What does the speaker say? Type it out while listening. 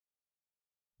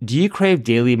Do you crave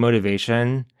daily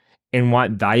motivation and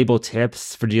want valuable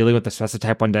tips for dealing with the stress of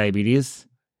type 1 diabetes?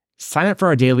 Sign up for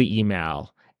our daily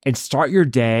email and start your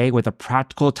day with a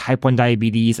practical type 1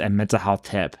 diabetes and mental health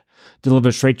tip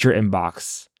delivered straight to your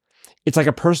inbox. It's like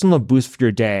a personal boost for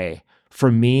your day,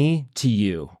 from me to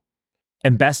you.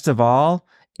 And best of all,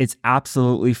 it's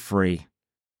absolutely free.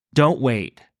 Don't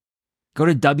wait. Go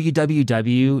to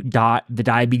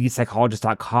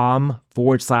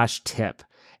www.thediabetespsychologist.com/tip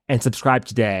and subscribe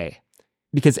today,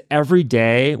 because every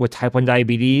day with type 1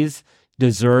 diabetes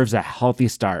deserves a healthy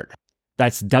start.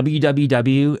 That's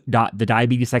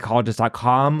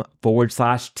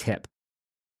www.thediabetespsychologist.com/tip.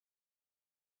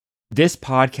 This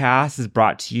podcast is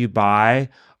brought to you by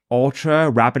ultra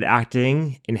rapid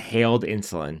acting inhaled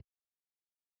insulin.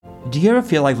 Do you ever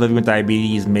feel like living with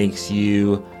diabetes makes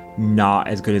you not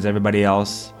as good as everybody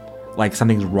else? Like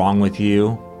something's wrong with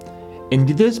you? And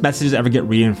do those messages ever get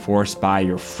reinforced by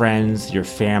your friends, your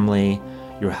family,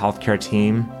 your healthcare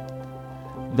team?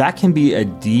 That can be a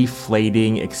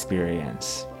deflating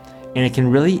experience, and it can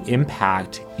really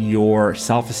impact your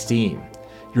self-esteem,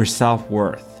 your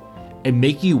self-worth, and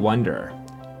make you wonder,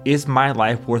 is my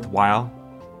life worthwhile?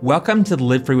 Welcome to the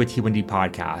Live Free with T1D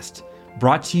podcast,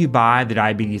 brought to you by the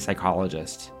Diabetes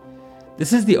Psychologist.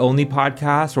 This is the only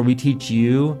podcast where we teach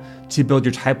you to build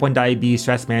your type 1 diabetes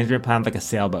stress management plan like a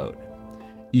sailboat.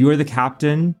 You are the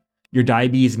captain, your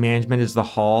diabetes management is the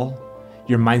hull,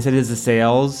 your mindset is the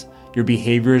sails, your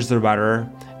behavior is the rudder,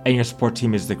 and your support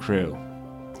team is the crew.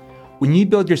 When you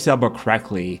build your sailboat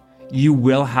correctly, you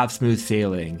will have smooth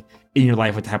sailing in your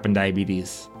life with type 1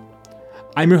 diabetes.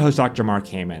 I'm your host, Dr. Mark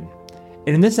Heyman,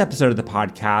 and in this episode of the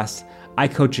podcast, I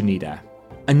coach Anita.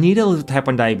 Anita lives with type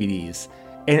 1 diabetes,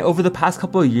 and over the past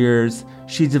couple of years,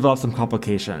 she's developed some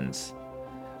complications.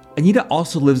 Anita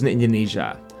also lives in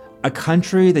Indonesia, a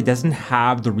country that doesn't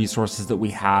have the resources that we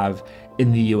have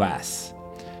in the US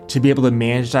to be able to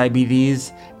manage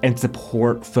diabetes and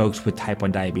support folks with type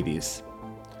 1 diabetes.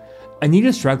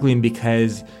 Anita's struggling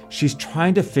because she's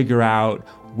trying to figure out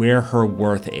where her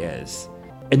worth is,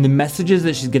 and the messages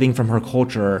that she's getting from her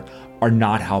culture are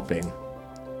not helping.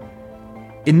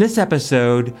 In this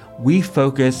episode, we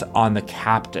focus on the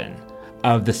captain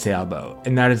of the sailboat,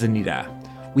 and that is Anita.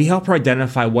 We help her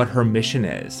identify what her mission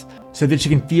is so that she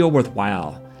can feel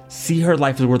worthwhile, see her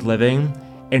life is worth living,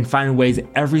 and find ways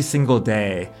every single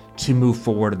day to move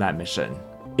forward in that mission.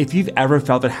 If you've ever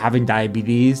felt that having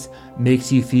diabetes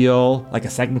makes you feel like a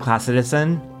second-class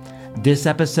citizen, this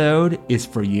episode is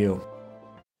for you.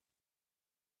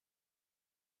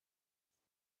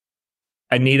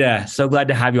 Anita, so glad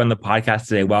to have you on the podcast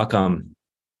today. Welcome.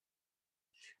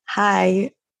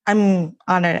 Hi, I'm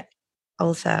honored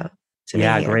also to be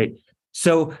here. Great.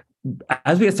 So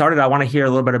as we get started, I want to hear a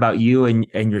little bit about you and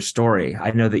your story.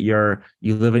 I know that you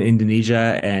live in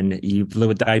Indonesia and you've lived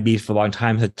with diabetes for a long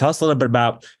time. So tell us a little bit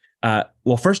about,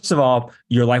 well, first of all,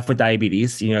 your life with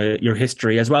diabetes, your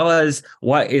history, as well as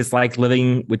what it's like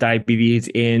living with diabetes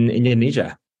in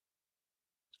Indonesia.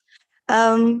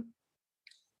 I'm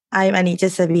Anita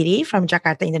Sabiri from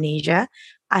Jakarta, Indonesia.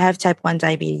 I have type 1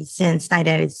 diabetes since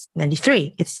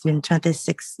 1993. It's been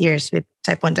 26 years with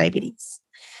type 1 diabetes.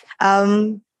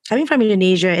 Coming from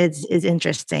Indonesia is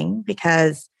interesting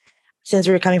because since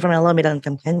we're coming from a low middle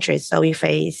income country, so we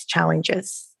face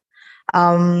challenges.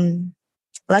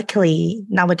 Luckily,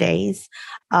 nowadays,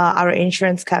 our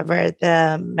insurance covered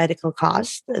the medical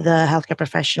costs, the healthcare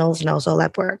professionals, and also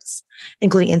lab works,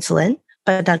 including insulin,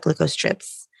 but not glucose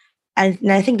strips.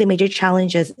 And I think the major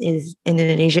challenges in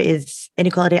Indonesia is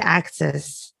inequality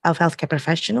access of healthcare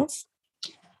professionals.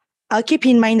 Keep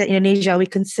in mind that in Indonesia, we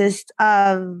consist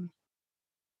of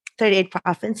 38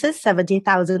 provinces,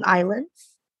 17,000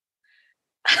 islands.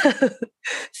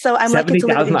 So I'm lucky to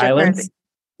live in 70,000 islands?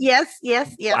 Yes.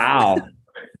 Wow.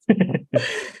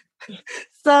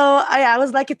 So I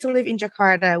was lucky to live in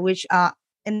Jakarta, which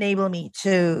enabled me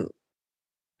to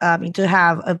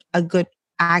have a good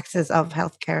access of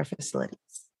healthcare facilities.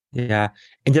 Yeah.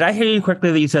 And did I hear you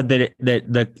correctly that you said that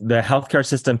the healthcare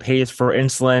system pays for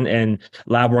insulin and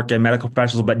lab work and medical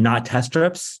professionals, but not test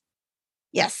strips?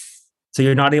 Yes. So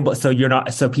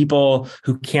people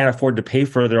who can't afford to pay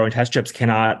for their own test strips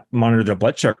cannot monitor their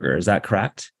blood sugar. Is that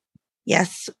correct?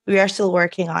 Yes. We are still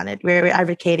working on it. We're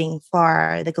advocating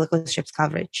for the glucose strips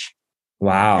coverage.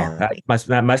 Wow.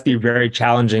 That must be very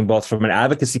challenging, both from an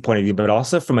advocacy point of view, but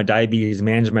also from a diabetes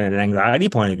management and anxiety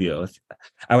point of view.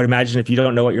 I would imagine if you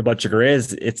don't know what your blood sugar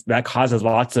is, that causes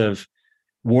lots of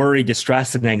worry,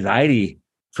 distress, and anxiety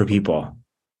for people.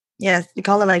 Yes. We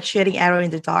call it like shooting arrow in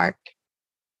the dark.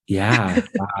 Yeah.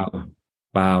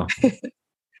 Wow.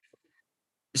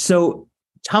 So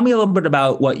tell me a little bit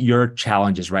about what your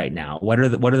challenge is right now. What are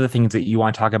the things that you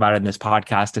want to talk about in this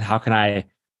podcast, and how can I?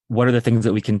 What are the things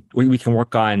that we can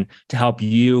work on to help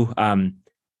you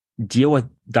deal with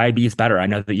diabetes better? I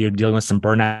know that you're dealing with some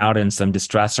burnout and some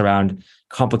distress around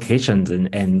complications,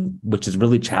 and which is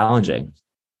really challenging.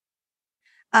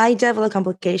 I developed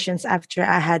complications after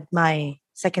I had my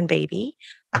second baby.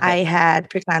 Okay. I had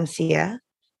preeclampsia.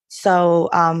 So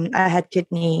I had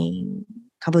kidney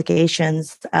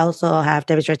complications. I also have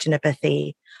diabetic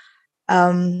retinopathy.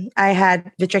 I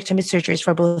had vitrectomy surgeries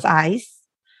for both eyes.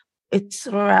 It's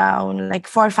around like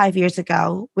 4 or 5 years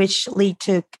ago, which lead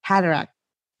to cataract.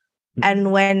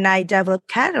 And when I developed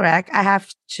cataract, I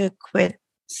have to quit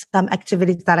some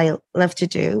activities that I love to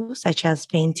do, such as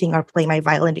painting or playing my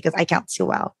violin because I can't see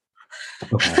well.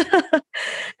 Okay.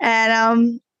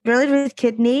 And really with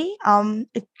kidney,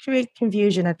 it created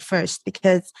confusion at first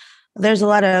because there's a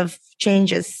lot of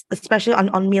changes, especially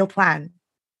on meal plan.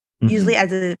 Mm-hmm. Usually,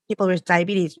 as people with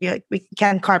diabetes, we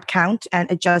can carb count and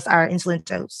adjust our insulin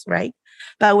dose, right?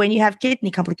 But when you have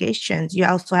kidney complications, you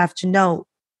also have to know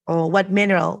what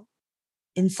mineral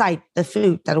inside the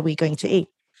food that we're going to eat,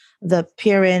 the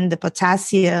purine, the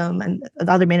potassium, and the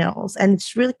other minerals. And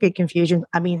it's really big confusion.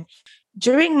 I mean,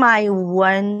 during my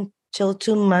 1 till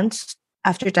 2 months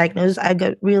after diagnosis, I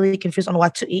got really confused on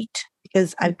what to eat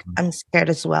because I'm scared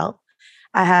as well.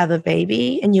 I have a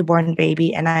baby, a newborn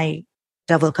baby, and I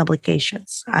develop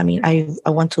complications. I mean, I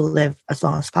want to live as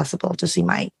long as possible to see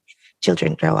my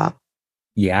children grow up.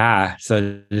 Yeah.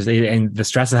 So and the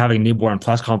stress of having newborn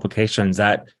plus complications,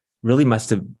 that really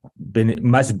must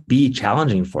be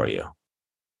challenging for you.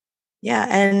 Yeah,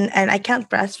 and I can't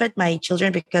breastfeed my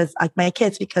children because my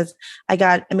kids because I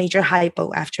got a major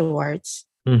hypo afterwards,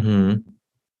 Mm-hmm.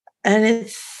 and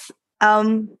it's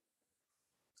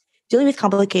dealing with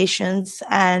complications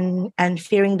and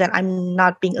fearing that I'm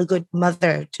not being a good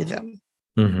mother to them.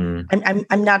 Mm-hmm.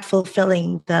 I'm not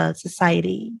fulfilling the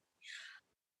society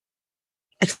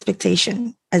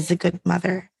expectation as a good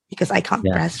mother because I can't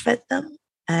Yeah. breastfeed them.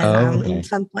 And Oh, in okay.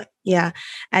 some point, yeah,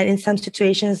 and in some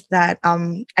situations that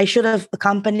I should have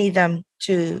accompanied them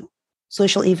to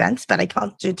social events, but I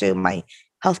can't due to my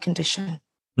health condition.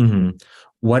 Mm-hmm.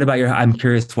 I'm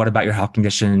curious, what about your health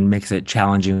condition makes it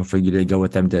challenging for you to go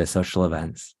with them to social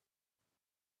events?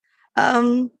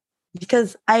 Um,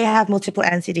 because I have multiple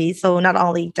NCDs, so not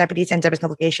only diabetes and diabetes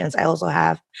complications, I also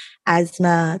have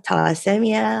asthma,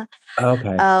 thalassemia.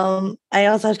 Okay. I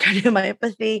also have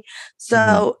cardiomyopathy. Mm-hmm.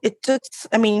 So it took.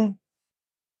 I mean,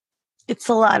 it's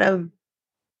a lot of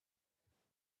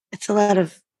it's a lot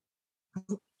of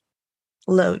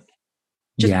load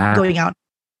just Yeah. going out,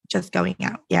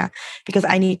 yeah, because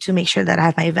I need to make sure that I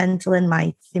have my Ventolin,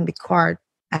 my Symbicort,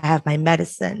 I have my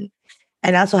medicine,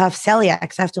 and I also have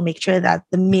celiacs. I have to make sure that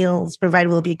the meals provided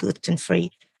will be gluten free.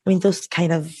 I mean, those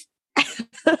kind of.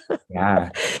 Yeah.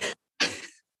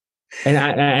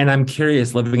 And I'm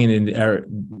curious, living in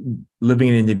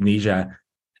Indonesia,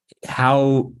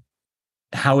 how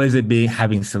is it being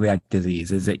having celiac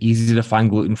disease? Is it easy to find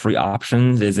gluten-free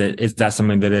options? Is that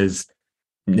something that is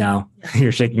no?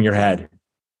 You're shaking your No, head.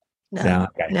 no, No.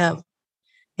 Okay. no.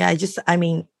 Yeah, I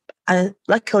mean,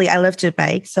 luckily I love to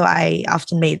bake, so I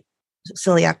often made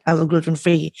celiac gluten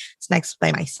free snacks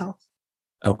by myself.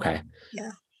 Okay.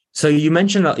 Yeah. So you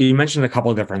mentioned a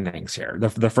couple of different things here.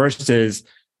 The first is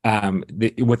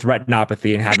with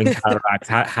retinopathy and having cataracts,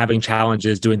 having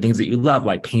challenges doing things that you love,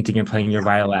 like painting and playing your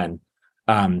violin.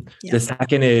 Yeah. The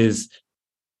second is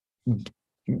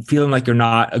feeling like you're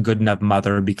not a good enough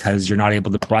mother because you're not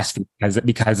able to breastfeed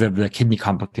because of the kidney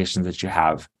complications that you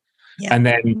have. Yeah. And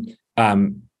then,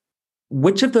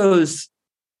 which of those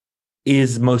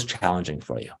is most challenging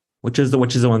for you? Which is the one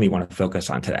that you want to focus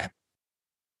on today?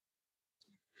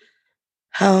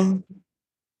 Um,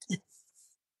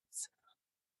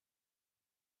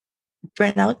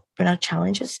 burnout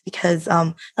challenges because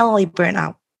not only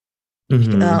burnout,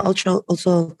 Mm-hmm.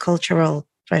 also cultural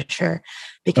pressure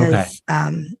Okay. because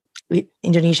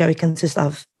Indonesia we consist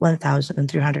of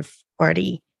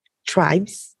 1,340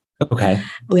 tribes. Okay.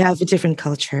 We have a different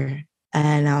culture,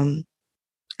 and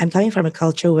I'm coming from a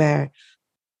culture where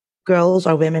girls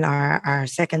or women are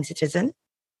second citizen,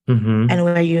 Mm-hmm. and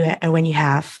when you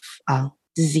have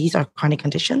disease or chronic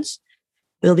conditions,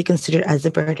 will be considered as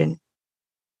a burden.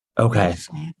 Okay. Yes,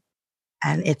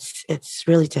 and it's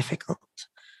really difficult.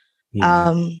 Yeah.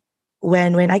 Um,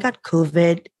 when I got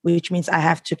COVID, which means I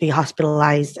have to be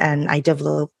hospitalized and I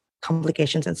develop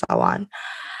complications and so on.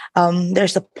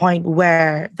 There's a point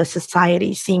where the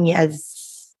society see me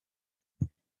as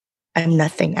I'm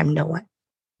nothing, I'm no one,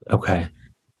 Okay.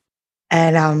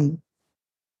 and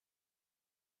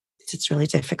it's really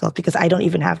difficult because I don't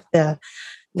even have the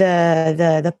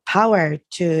power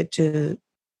to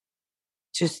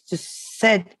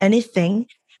said anything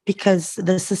because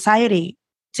the society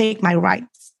take my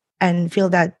rights and feel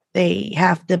that they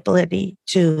have the ability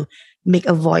to make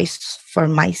a voice for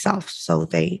myself. So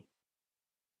they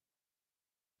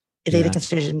Yeah.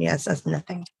 consider me as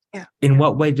nothing. Yeah. In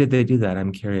what way did they do that?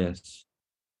 I'm curious.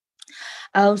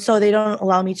 So they don't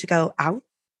allow me to go out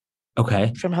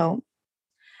Okay. from home,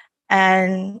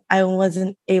 and I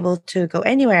wasn't able to go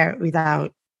anywhere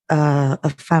without a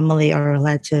family or a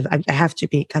relative. I have to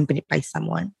be accompanied by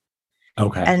someone.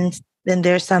 Okay. And then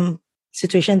there's some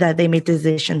situation that they make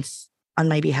decisions on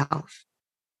my behalf.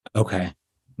 Okay.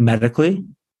 Medically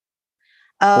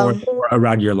Um, or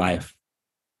around your life?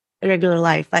 Regular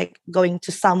life, like going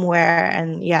to somewhere,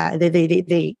 and yeah, they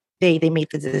made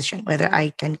the decision whether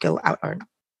I can go out or not.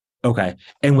 Okay.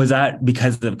 And was that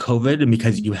because of COVID and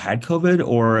because you had COVID,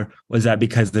 or was that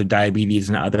because of the diabetes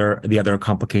and the other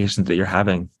complications that you're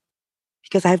having?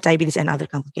 Because I have diabetes and other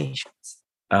complications.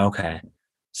 Okay.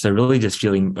 So really just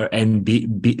feeling and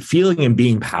feeling and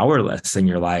being powerless in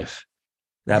your life.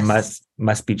 That Yes.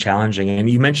 must be challenging. And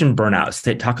you mentioned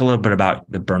burnout. Talk a little bit about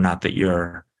the burnout that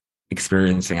you're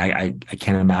experiencing. I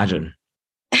can't imagine.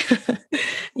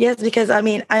 Yes, because I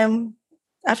mean, I'm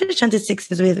after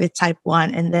 26 years with type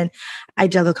 1, and then I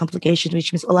juggle complications,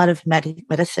 which means a lot of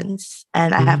medicines,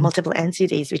 and I have Mhm. multiple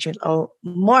NCDs, which means oh,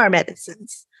 more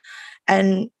medicines.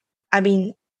 And I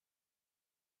mean,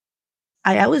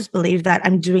 I always believe that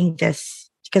I'm doing this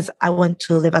because I want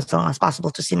to live as long as possible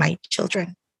to see my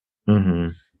children.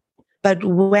 Mhm. But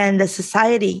when the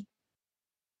society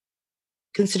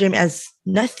consider me as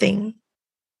nothing,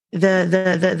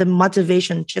 the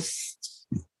motivation just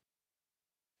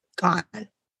gone.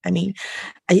 I mean,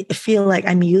 I feel like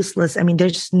I'm useless. I mean,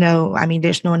 there's no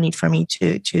need for me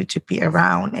to be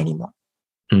around anymore.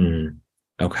 Mm.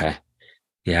 Okay.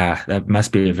 Yeah, that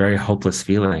must be a very hopeless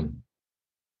feeling.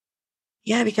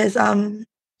 Yeah, because I mean,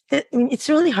 it's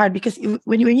really hard because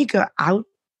when you go out,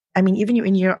 I mean, even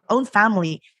in your own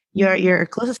family, your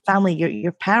closest family,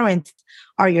 your parents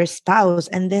or your spouse,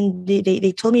 and then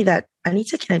they told me that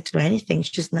Anita cannot do anything.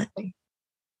 She's just nothing.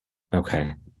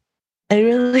 Okay. It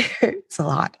really hurts a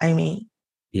lot. I mean,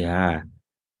 Yeah.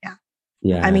 yeah.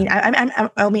 I Yeah. mean,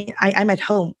 I'm at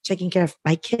home taking care of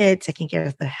my kids, taking care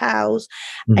of the house.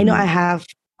 I know I Mhm. have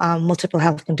multiple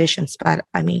health conditions, but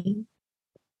I mean,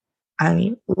 I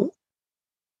mean,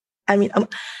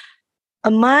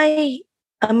 am I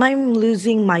am I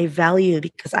losing my value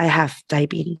because I have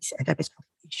diabetes and diabetes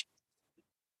complications?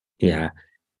 Yeah.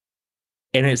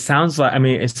 And it sounds like, I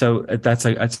mean, so that's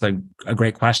a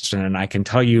great question. And I can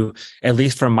tell you, at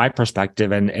least from my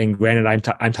perspective, and granted,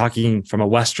 I'm talking from a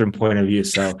Western point of view.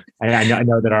 So I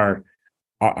know that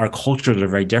our cultures are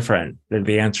very different.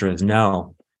 The answer is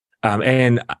no.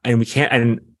 And we can't,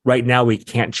 and right now we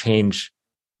can't change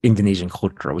Indonesian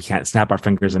culture. We can't snap our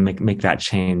fingers and make that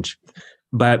change.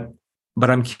 But but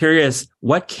I'm curious,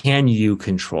 what can you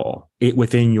control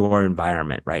within your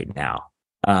environment right now,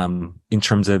 in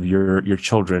terms of your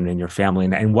children and your family,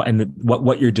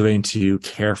 what you're doing to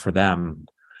care for them,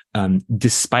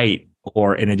 despite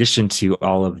or in addition to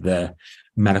all of the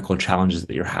medical challenges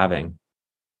that you're having?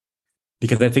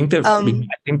 Because Um,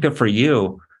 I think that for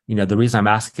you, the reason I'm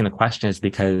asking the question is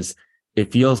because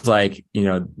it feels like,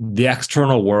 the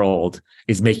external world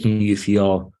is making you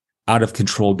feel out of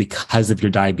control because of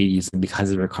your diabetes and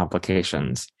because of your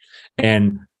complications.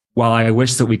 And while I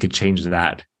wish that we could change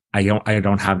that, I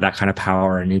don't have that kind of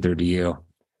power, and neither do you.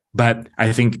 But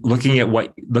I think looking at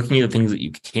the things that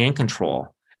you can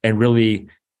control and really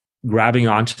grabbing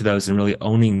onto those and really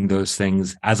owning those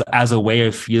things as a way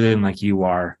of feeling like you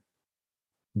are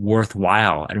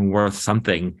worthwhile and worth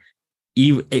something,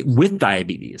 even with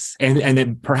diabetes, and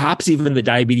then perhaps even the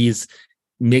diabetes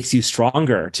makes you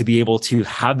stronger to be able to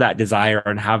have that desire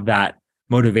and have that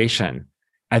motivation.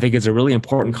 I think it's a really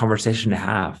important conversation to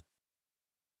have.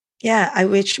 yeah, I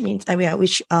mean, I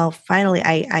wish finally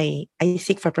I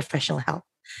seek for professional help.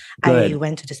 I Good.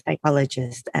 went to the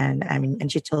psychologist, and I mean,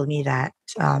 and she told me that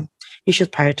you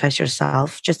should prioritize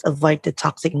yourself, just avoid the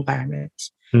toxic environment,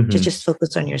 Mm-hmm. just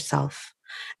focus on yourself.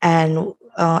 And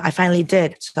I finally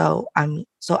did. So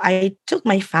I took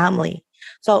my family.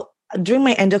 So during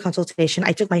my endo consultation,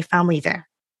 I took my family there,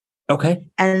 Okay.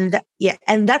 and yeah,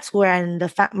 and that's when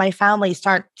my family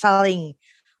start telling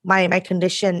my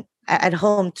condition at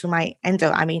home to my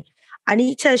endo. I mean,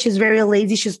 Anita, she's very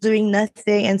lazy, she's doing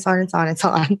nothing, and so on and so on and so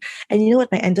on. And you know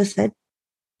what my endo said?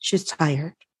 She's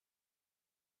tired.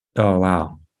 Oh,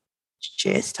 wow. She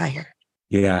is tired.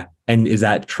 Yeah. And is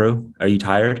that true? Are you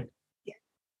tired? Yeah.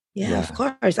 Yeah, of Yeah.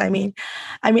 course. I mean,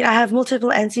 I have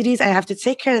multiple NCDs. I have to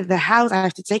take care of the house. I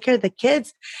have to take care of the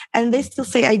kids, and they still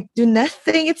say I do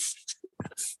nothing. It's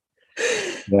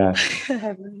Yeah.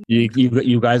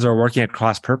 You guys are working at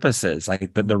cross purposes.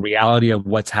 Like the reality of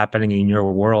what's happening in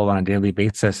your world on a daily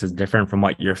basis is different from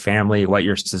what your family, what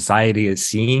your society is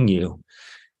seeing you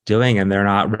doing, and they're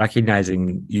not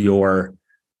recognizing your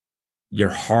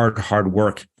hard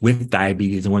work with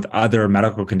diabetes and with other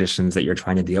medical conditions that you're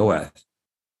trying to deal with.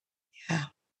 yeah.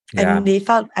 Yeah. And they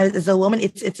thought as a woman,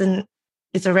 it's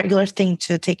a regular thing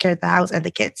to take care of the house and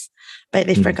the kids, but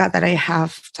they Mm. forgot that I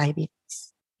have diabetes.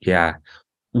 Yeah.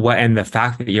 What and the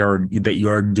fact that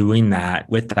you're doing that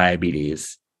with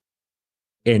diabetes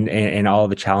and all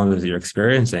the challenges that you're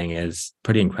experiencing is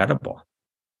pretty incredible.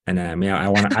 And I mean, I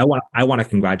want to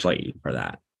congratulate you for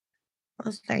that.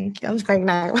 Oh, thank you. I'm crying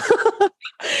now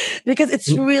because it's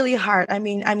Mm. really hard. I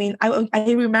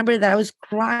remember that I was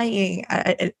crying.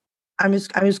 I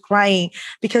was crying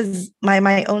because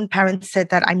my own parents said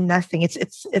that I'm nothing.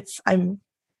 It's I'm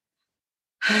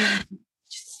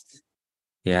just,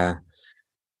 Yeah.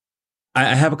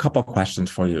 I have a couple of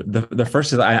questions for you. The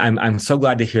first is I'm so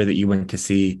glad to hear that you went to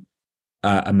see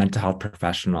a mental health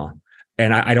professional.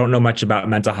 And I don't know much about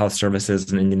mental health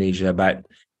services in Indonesia, but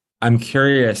I'm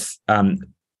curious.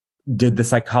 Did the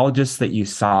psychologist that you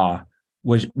saw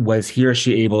was he or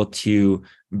she able to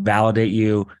validate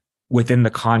you within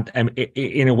the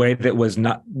in a way that was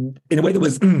not in a way that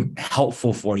was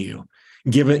helpful for you,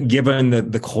 given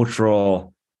the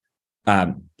cultural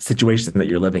situation that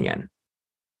you're living in?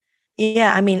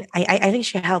 yeah. I think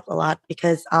she helped a lot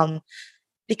because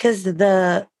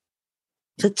the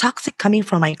toxic coming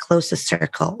from my closest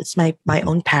circle, it's my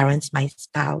own parents, my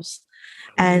spouse,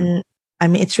 and I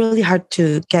mean it's really hard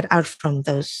to get out from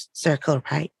those circle,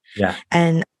 right? Yeah.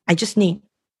 And I just need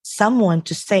someone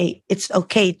to say it's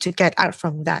okay to get out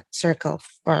from that circle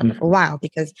for a Mhm. while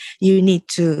because you need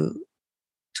to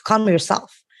calm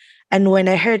yourself. And when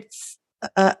I heard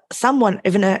someone,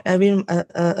 even a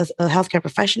healthcare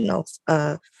professional,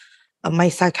 my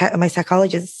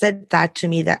psychologist said that to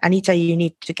me that Anita, you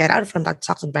need to get out from that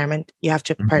toxic environment. You have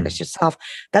to prioritize Mhm. yourself.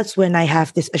 That's when I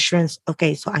have this assurance.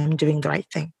 Okay, so I'm doing the right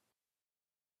thing.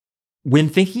 When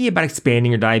thinking about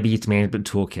expanding your diabetes management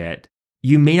toolkit,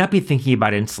 you may not be thinking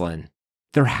about insulin.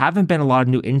 There haven't been a lot of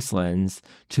new insulins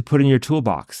to put in your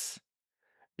toolbox.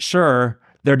 Sure,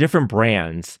 there are different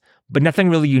brands, but nothing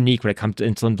really unique when it comes to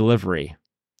insulin delivery,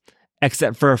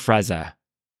 except for Afrezza.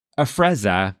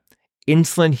 Afrezza,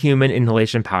 insulin human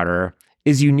inhalation powder,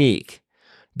 is unique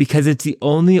because it's the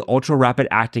only ultra rapid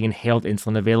acting inhaled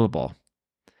insulin available.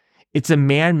 It's a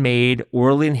man made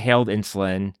orally inhaled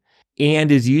insulin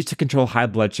and is used to control high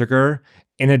blood sugar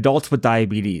in adults with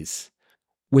diabetes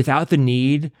without the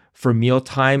need for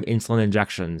mealtime insulin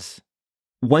injections.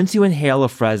 Once you inhale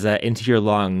Afrezza into your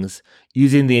lungs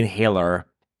using the inhaler,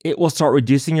 it will start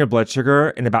reducing your blood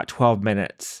sugar in about 12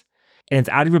 minutes, and it's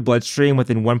out of your bloodstream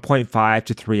within 1.5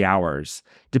 to 3 hours,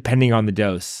 depending on the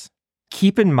dose.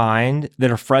 Keep in mind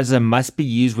that Afrezza must be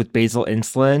used with basal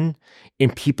insulin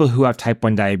in people who have type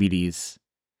 1 diabetes.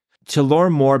 To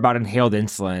learn more about inhaled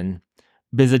insulin,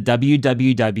 visit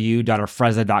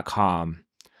www.afrezza.com.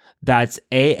 That's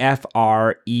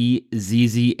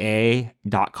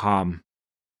AFREZZA.com.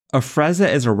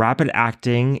 Afrezza is a rapid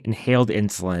acting inhaled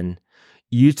insulin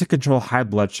used to control high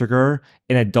blood sugar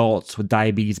in adults with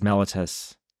diabetes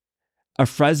mellitus.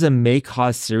 Afrezza may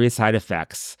cause serious side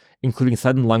effects, including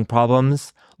sudden lung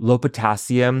problems, low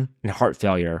potassium, and heart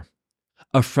failure.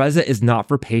 Afrezza is not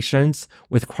for patients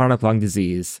with chronic lung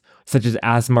disease, such as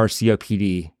asthma or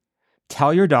COPD.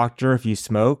 Tell your doctor if you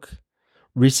smoke,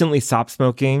 recently stopped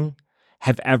smoking,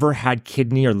 have ever had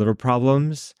kidney or liver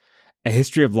problems, a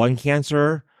history of lung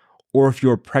cancer, or if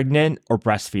you're pregnant or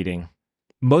breastfeeding.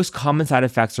 Most common side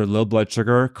effects are low blood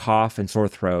sugar, cough, and sore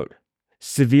throat.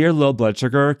 Severe low blood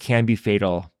sugar can be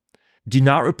fatal. Do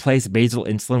not replace basal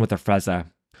insulin with Afrezza.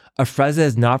 Afrezza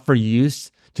is not for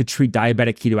use to treat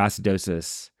diabetic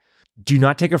ketoacidosis. Do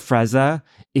not take Afrezza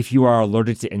if you are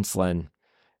allergic to insulin.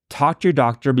 Talk to your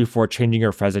doctor before changing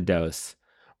your Afrezza dose.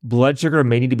 Blood sugar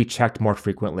may need to be checked more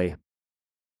frequently.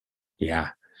 Yeah.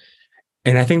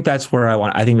 And I think that's where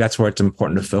it's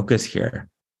important to focus here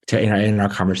in our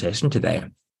conversation today,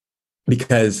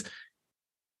 because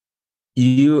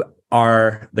you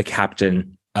are the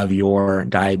captain of your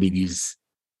life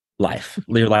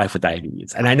with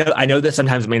diabetes. And I know that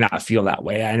sometimes it may not feel that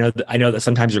way. I know that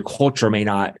sometimes your culture may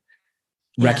not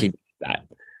Yeah. recognize that.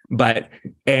 But,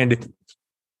 and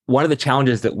one of the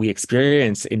challenges that we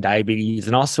experience in diabetes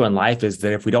and also in life is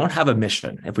that if we don't have a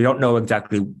mission, if we don't know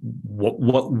exactly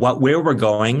where we're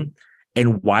going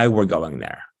and why we're going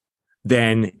there,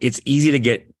 then it's easy to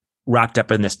get wrapped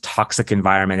up in this toxic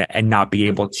environment and not be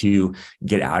able to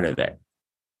get out of it.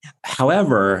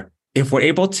 However, if we're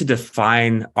able to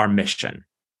define our mission,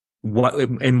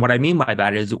 what I mean by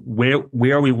that is where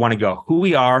we want to go, who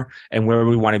we are, and where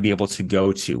we want to be able to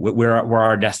go to, where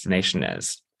our destination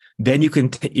is, then you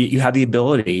have the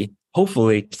ability,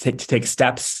 hopefully, to take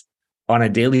steps on a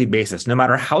daily basis, no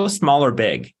matter how small or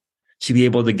big, to be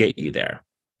able to get you there.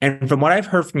 And from what I've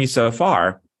heard from you so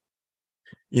far,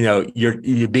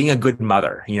 you're being a good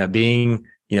mother,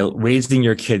 raising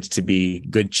your kids to be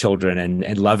good children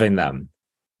and loving them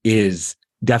is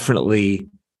definitely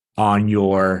on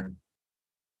your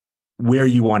where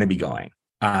you want to be going.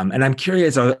 And I'm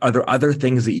curious, are there other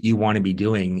things that you want to be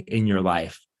doing in your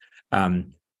life?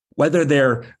 Whether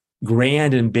they're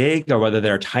grand and big or whether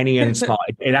they're tiny and small,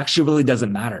 it actually really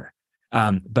doesn't matter.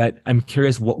 But I'm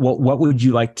curious, what would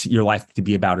you like your life to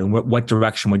be about, and what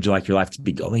direction would you like your life to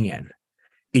be going in?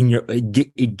 In your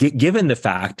given the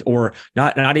fact, or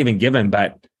not even given,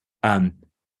 but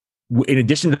in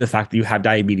addition to the fact that you have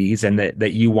diabetes and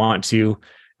that you want to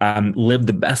live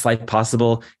the best life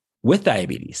possible with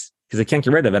diabetes, because I can't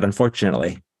get rid of it,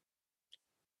 unfortunately.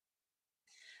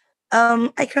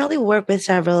 I currently work with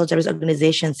several service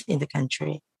organizations in the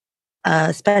country,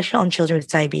 especially on children with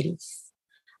diabetes.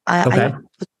 Okay.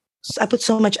 I put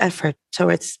so much effort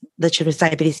towards the children with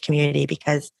diabetes community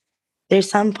because there's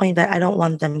some point that I don't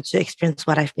want them to experience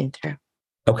what I've been through.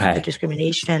 Okay. The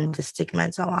discrimination, the stigma,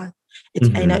 and so on.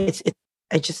 I know if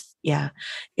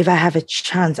I have a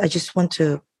chance, I just want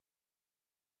to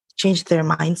change their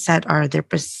mindset or their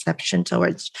perception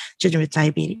towards children with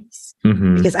diabetes.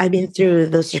 Because I've been through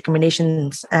those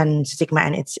discriminations and stigma,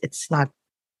 and it's not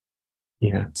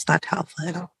helpful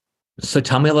at all. So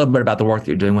tell me a little bit about the work that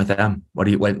you're doing with them. What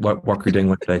work you're doing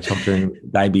with the children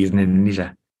with diabetes in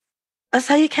Indonesia? As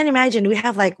how you can imagine, we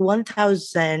have like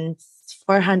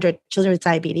 1,400 children with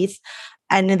diabetes,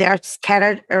 and they are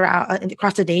scattered around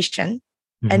across the nation.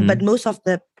 But most of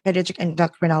the pediatric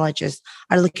endocrinologists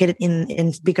are located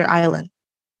in bigger island.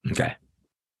 Okay.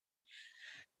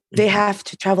 They have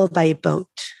to travel by boat.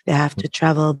 They have to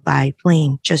travel by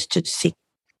plane just to seek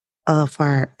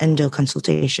for endo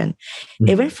consultation.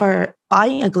 Even for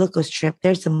buying a glucose strip,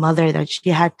 there's a mother that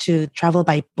she had to travel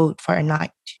by boat for a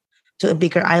night to a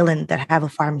bigger island that have a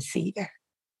pharmacy there.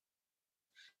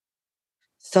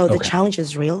 So the challenge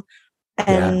is real.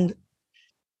 And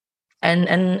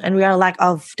we are lack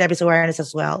of diabetes awareness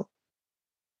as well.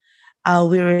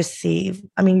 You're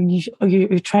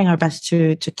trying our best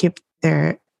to keep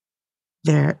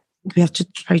we have to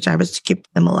try our best to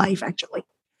keep them alive, actually,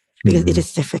 because it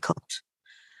is difficult.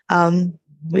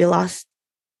 We lost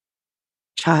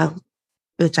child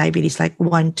with diabetes, like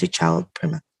 1-2 child per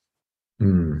month.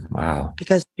 Wow.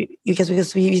 Because we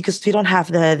don't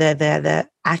have the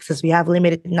access. We have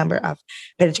limited number of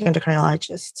pediatric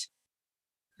endocrinologists.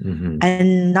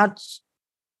 And not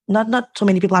so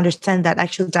many people understand that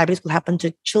actually diabetes will happen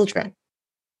to children.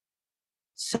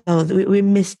 So we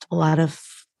missed a lot of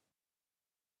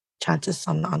chances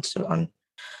on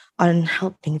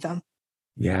helping them.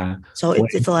 Yeah. So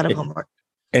it's a lot of homework.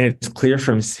 And it's clear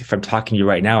from talking to you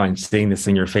right now and seeing this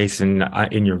in your face and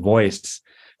in your voice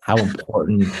how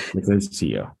important this is to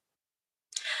you.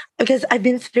 Because I've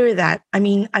been through that. I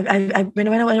mean,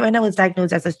 when I was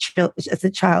diagnosed as a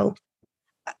child,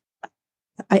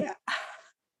 I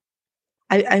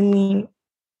mean,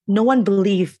 no one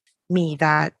believed me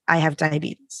that I have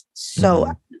diabetes.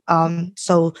 So,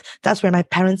 so that's where my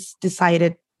parents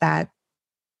decided that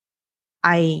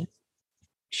I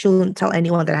shouldn't tell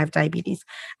anyone that I have diabetes,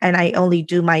 and I only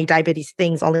do my diabetes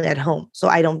things only at home. So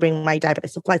I don't bring my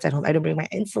diabetes supplies at home. I don't bring my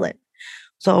insulin.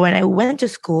 So when I went to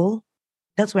school,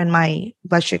 that's when my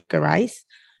blood sugar rise.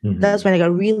 That's when I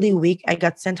got really weak. I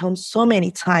got sent home so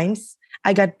many times.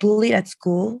 I got bullied at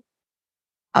school.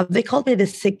 They called me the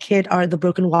sick kid or the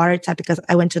broken water type because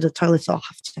I went to the toilet so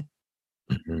often.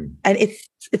 And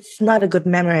it's not a good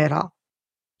memory at all.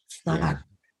 It's not. Yeah.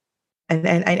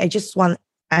 And I just want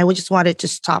it to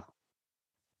stop.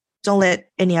 Don't let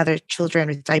any other children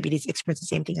with diabetes experience the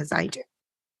same thing as I do.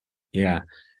 Yeah.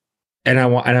 And I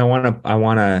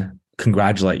want to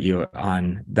congratulate you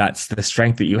on that's the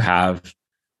strength that you have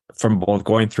from both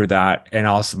going through that and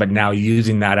also, but now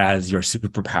using that as your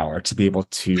superpower to be able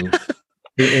to,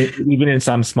 even in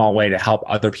some small way, to help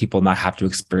other people not have to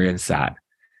experience that.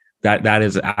 That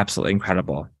is absolutely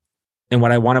incredible. And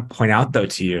what I want to point out though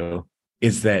to you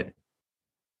is that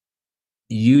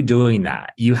you doing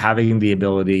that, you having the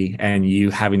ability and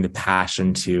you having the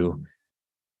passion to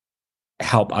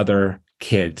help other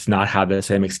kids not have the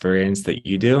same experience that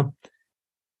you do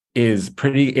is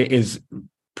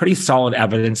pretty solid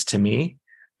evidence to me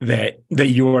that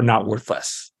you are not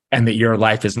worthless and that your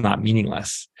life is not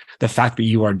meaningless. The fact that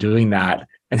you are doing that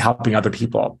and helping other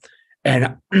people.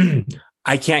 And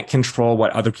I can't control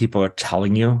what other people are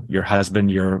telling you, your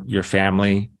husband, your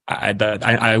family.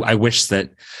 I wish that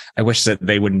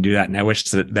they wouldn't do that, and I wish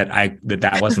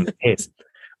that wasn't the case.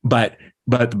 But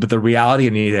the reality,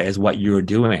 Anita, is what you're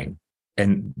doing,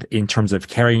 and in terms of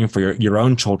caring for your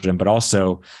own children, but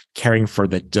also caring for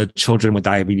the children with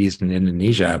diabetes in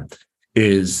Indonesia,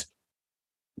 is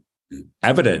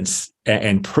evidence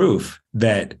and proof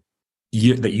that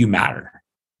you matter,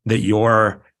 that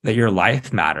your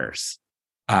life matters.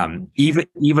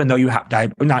 Even though you have I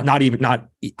don't even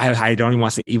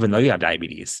want to say even though you have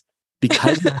diabetes,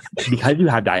 because you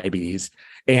have diabetes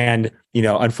and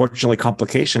unfortunately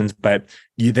complications, but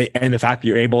and the fact that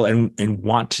you're able and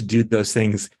want to do those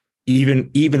things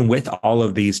even with all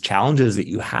of these challenges that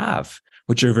you have,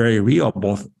 which are very real,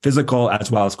 both physical as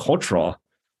well as cultural,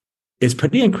 is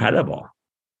pretty incredible.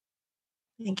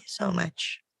 Thank you so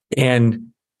much.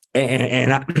 And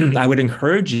I would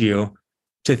encourage you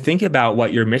to think about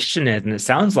what your mission is. And it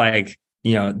sounds like,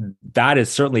 that is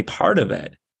certainly part of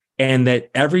it. And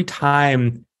that every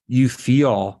time you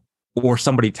feel or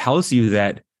somebody tells you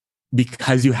that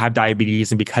because you have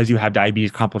diabetes and because you have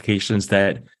diabetes complications,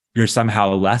 that you're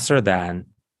somehow lesser than,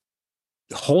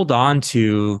 hold on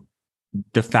to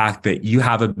the fact that you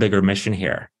have a bigger mission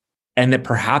here. And that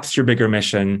perhaps your bigger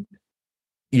mission,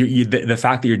 the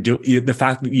fact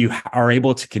that you are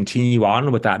able to continue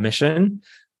on with that mission,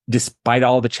 despite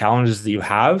all the challenges that you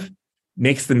have,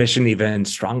 makes the mission even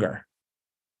stronger.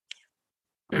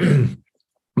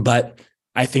 But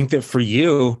I think that for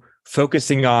you,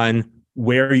 focusing on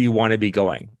where you want to be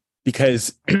going,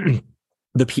 because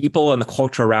the people and the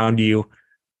culture around you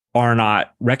are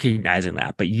not recognizing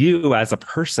that, but you as a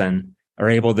person are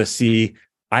able to see,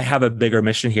 I have a bigger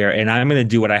mission here, and I'm going to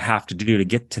do what I have to do to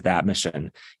get to that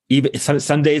mission. Even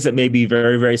some days it may be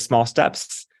very, very small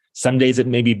steps. Some days it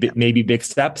may be big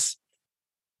steps,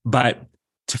 but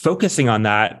focusing on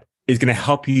that is going to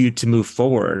help you to move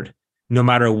forward, no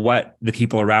matter what the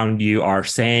people around you are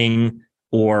saying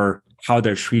or how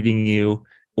they're treating you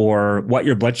or what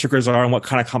your blood sugars are and what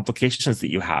kind of complications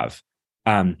that you have.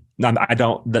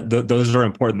 Those are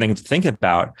important things to think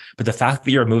about, but the fact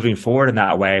that you're moving forward in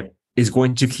that way is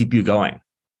going to keep you going,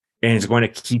 and it's going to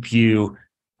keep you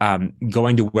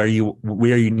going to where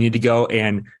you need to go,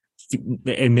 and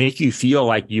make you feel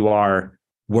like you are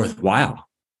worthwhile.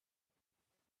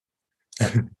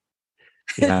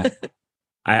 Yeah,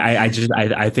 I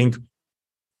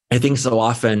think so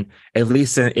often, at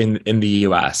least in the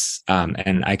U.S.,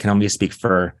 and I can only speak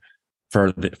for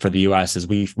the U.S., is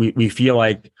we feel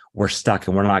like we're stuck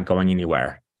and we're not going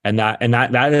anywhere, and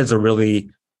that is a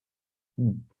really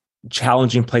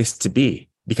challenging place to be,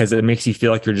 because it makes you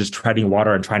feel like you're just treading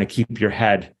water and trying to keep your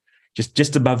head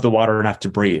just above the water enough to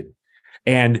breathe.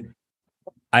 And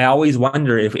I always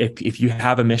wonder if you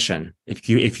have a mission,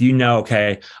 if you know,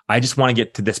 okay, I just want to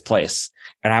get to this place,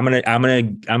 and I'm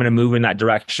gonna move in that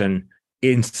direction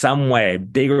in some way,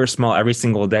 big or small, every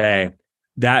single day.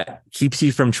 That keeps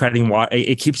you from treading water.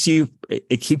 It keeps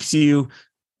you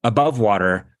above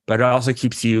water, but it also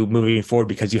keeps you moving forward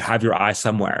because you have your eye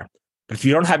somewhere. But if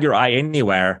you don't have your eye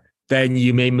anywhere, then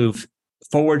you may move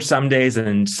forward some days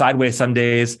and sideways some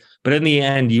days, but in the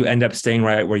end, you end up staying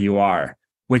right where you are,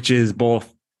 which is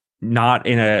both not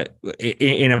in a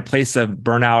place of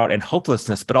burnout and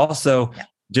hopelessness, but also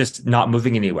just not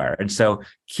moving anywhere. And so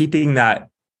keeping that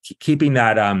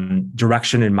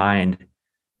direction in mind,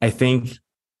 I think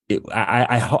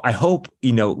I hope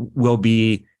will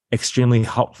be extremely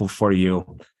helpful for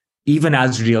you, even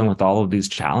as you're dealing with all of these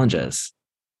challenges.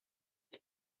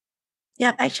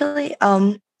 Yeah, actually,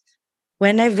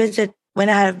 when I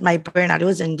had my burnout, it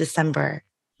was in December.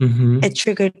 Mm-hmm. It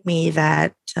triggered me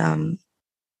that I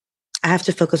have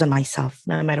to focus on myself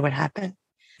no matter what happened.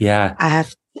 Yeah.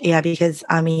 Because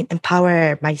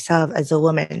empower myself as a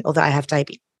woman, although I have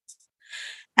diabetes.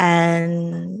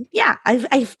 And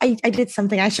I did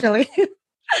something actually.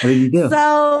 What did you do?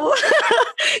 So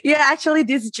actually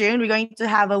this June we're going to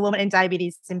have a woman in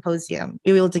diabetes symposium.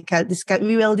 We will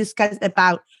discuss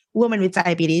about women with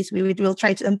diabetes. We will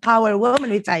try to empower women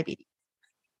with diabetes.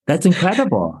 That's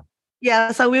incredible.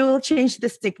 Yeah, so we will change the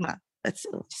stigma.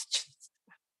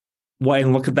 Well,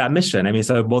 and look at that mission. I mean,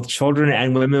 so both children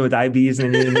and women with diabetes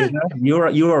in Indonesia,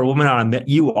 you are a woman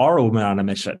on a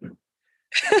mission.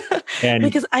 And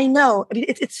because I know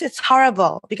it's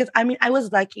horrible, because I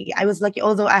was lucky,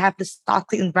 although I have this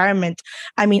toxic environment.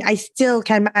 I still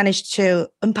can manage to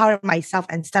empower myself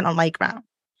and stand on my ground.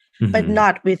 but Hmm.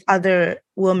 not with other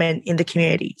women in the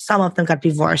community. Some of them got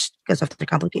divorced because of the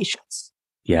complications.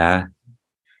 Yeah.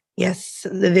 Yes,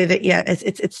 yeah,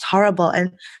 it's horrible,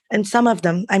 and some of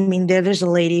them. I mean, there's a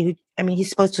lady who. I mean, he's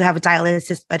supposed to have a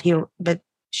dialysis, but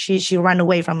she ran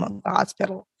away from the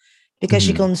hospital because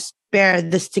she Hmm. couldn't bear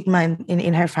the stigma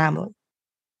in her family.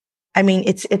 I mean,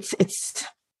 it's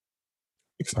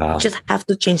Wow. just have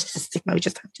to change the stigma. We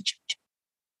just have to change.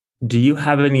 Do you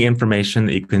have any information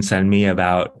that you can send me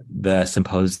about the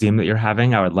symposium that you're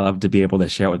having? I would love to be able to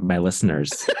share it with my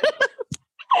listeners.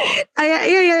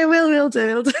 Yeah, will do,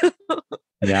 will do.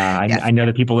 Yeah, Yes, I know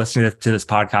that people listening to this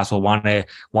podcast will want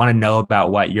to know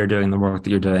about what you're doing, the work that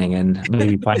you're doing, and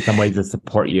maybe find some ways to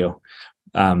support you.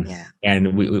 yeah,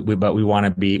 And but we want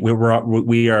to be,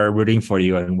 we are rooting for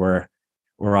you, and we're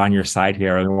on your side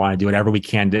here, and we want to do whatever we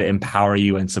can to empower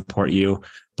you and support you,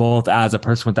 both as a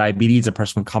person with diabetes, a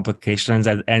person with complications,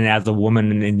 and as a woman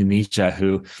in Indonesia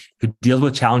who deals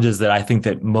with challenges that I think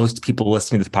that most people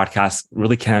listening to this podcast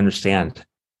really can understand.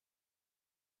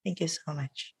 thank you so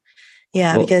much.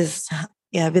 Yeah, Well, because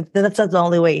yeah, but that's not the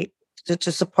only way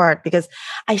to support. Because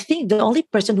I think the only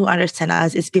person who understands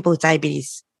us is people with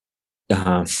diabetes.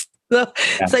 uh, So,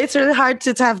 yeah, so it's really hard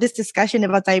to have this discussion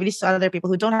about diabetes to other people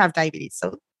who don't have diabetes.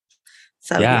 So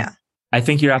yeah. yeah, I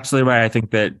think you're absolutely right. I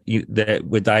think that that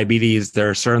with diabetes, there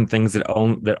are certain things that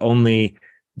only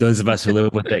those of us who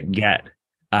live with it get.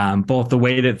 Both the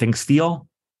way that things feel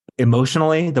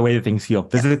emotionally, the way that things feel yeah,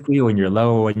 physically when you're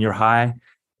low, when you're high,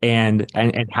 and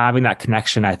having that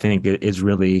connection, I think is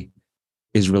really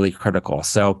critical.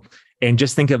 So, and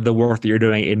just think of the work that you're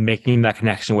doing in making that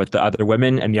connection with the other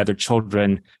women and the other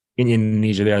children in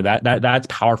Indonesia. There, that's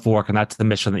powerful work, and that's the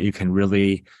mission that you can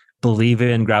really believe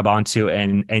in, grab onto,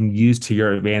 and use to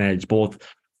your advantage, both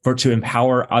for to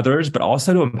empower others, but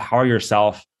also to empower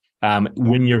yourself yeah,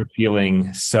 when you're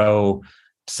feeling so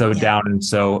yeah, down and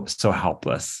so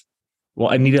helpless. Well,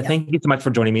 Anita, yeah. thank you so much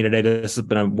for joining me today. This has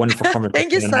been a wonderful conversation,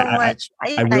 Thank you and so much.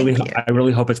 Thank you. I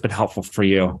really hope it's been helpful for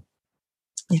you.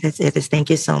 It is. It is. Thank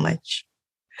you so much.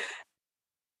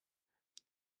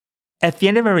 At the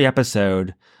end of every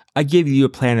episode, I give you a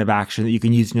plan of action that you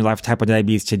can use in your life with type 1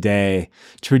 diabetes today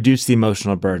to reduce the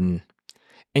emotional burden.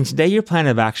 And today, your plan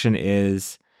of action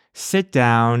is sit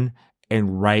down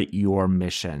and write your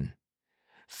mission.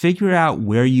 Figure out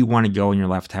where you want to go in your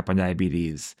life with type 1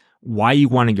 diabetes, why you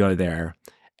want to go there,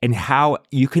 and how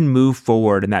you can move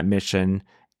forward in that mission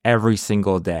every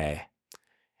single day.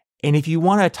 And if you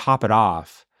want to top it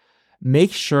off,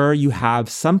 make sure you have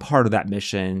some part of that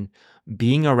mission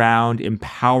being around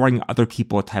empowering other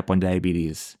people with type 1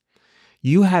 diabetes.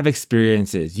 You have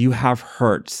experiences, you have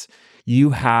hurts, you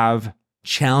have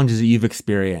challenges that you've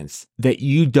experienced that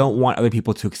you don't want other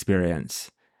people to experience.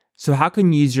 So, how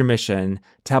can you use your mission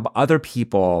to help other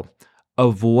people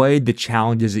avoid the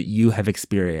challenges that you have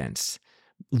experienced,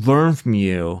 learn from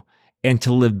you, and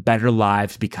to live better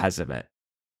lives because of it?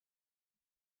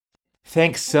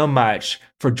 Thanks so much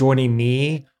for joining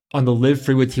me on the Live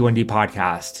Free with T1D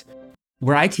podcast,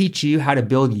 where I teach you how to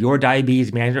build your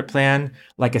diabetes management plan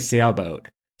like a sailboat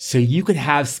so you can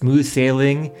have smooth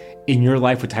sailing in your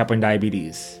life with type 1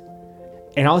 diabetes.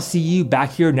 And I'll see you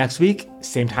back here next week,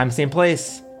 same time, same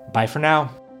place. Bye for now.